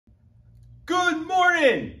Good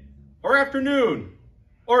morning, or afternoon,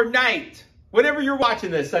 or night, whenever you're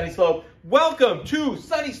watching this, Sunny Slope. Welcome to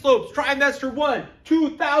Sunny Slope's Trimester 1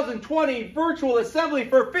 2020 Virtual Assembly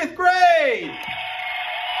for 5th grade.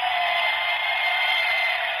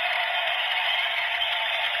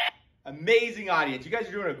 Amazing audience. You guys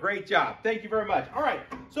are doing a great job. Thank you very much. All right,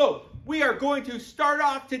 so we are going to start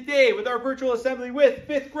off today with our virtual assembly with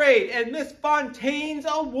 5th grade and Miss Fontaine's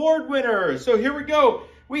award winners. So here we go.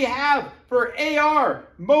 We have for AR,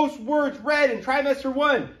 most words read in trimester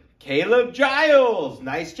 1, Caleb Giles.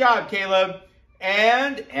 Nice job, Caleb.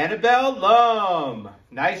 And Annabelle Lum.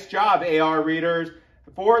 Nice job, AR readers.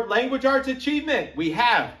 For language arts achievement, we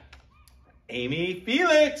have Amy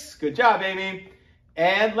Felix. Good job, Amy.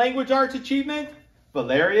 And language arts achievement,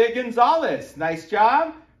 Valeria Gonzalez. Nice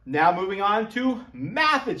job. Now moving on to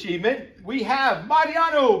math achievement, we have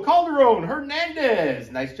Mariano Calderon Hernandez.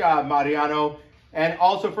 Nice job, Mariano. And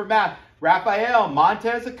also for math, Rafael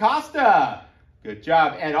Montez Acosta. Good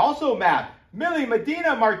job. And also math, Millie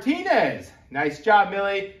Medina Martinez. Nice job,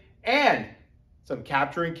 Millie. And some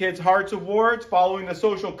Capturing Kids' Hearts Awards, following the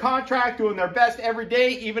social contract, doing their best every day,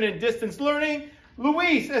 even in distance learning.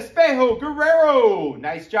 Luis Espejo Guerrero.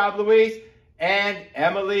 Nice job, Luis. And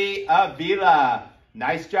Emily Avila.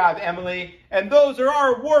 Nice job, Emily. And those are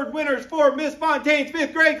our award winners for Miss Fontaine's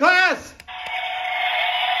 5th grade class.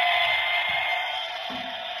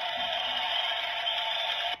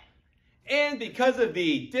 And because of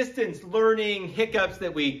the distance learning hiccups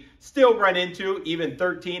that we still run into, even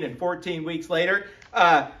 13 and 14 weeks later,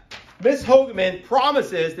 Miss Hogeman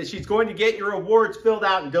promises that she's going to get your awards filled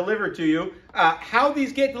out and delivered to you. How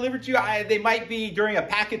these get delivered to you, they might be during a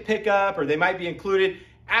packet pickup or they might be included.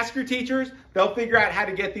 Ask your teachers. They'll figure out how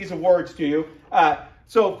to get these awards to you.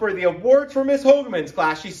 So for the awards for Miss Hogeman's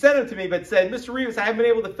class, she sent them to me but said, Mr. Rivas, I haven't been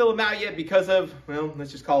able to fill them out yet because of, well,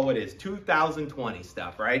 let's just call it what it is, 2020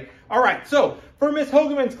 stuff, right? All right, so for Miss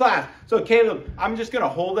Hogeman's class, so Caleb, I'm just going to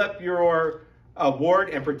hold up your award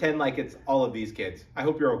and pretend like it's all of these kids. I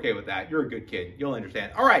hope you're okay with that. You're a good kid. You'll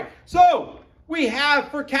understand. All right, so we have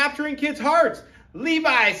for Capturing Kids' Hearts,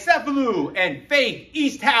 Levi Cephalou and Faith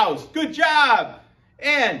Easthouse. Good job.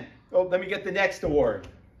 And, oh, let me get the next award.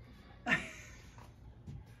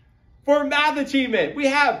 For math achievement, we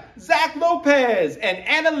have Zach Lopez and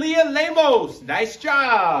Analia Lemos. Nice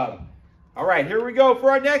job. All right, here we go for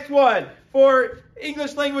our next one. For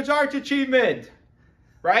English language arts achievement,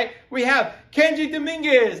 right? We have Kenji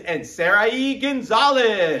Dominguez and Sarai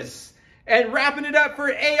Gonzalez. And wrapping it up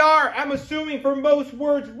for AR, I'm assuming for most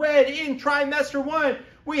words read in trimester 1,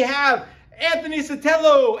 we have Anthony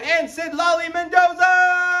Sotelo and Sidlali Mendoza.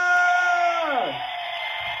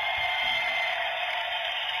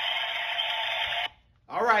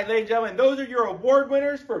 All right, ladies and gentlemen, those are your award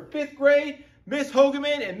winners for 5th grade, Miss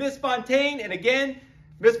Hogeman and Miss Fontaine. And again,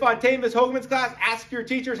 Miss Fontaine, Miss Hogeman's class, ask your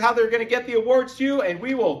teachers how they're going to get the awards to you, and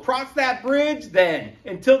we will cross that bridge then.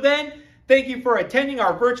 Until then, thank you for attending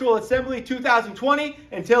our Virtual Assembly 2020.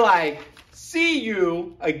 Until I see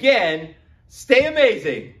you again, stay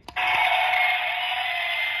amazing.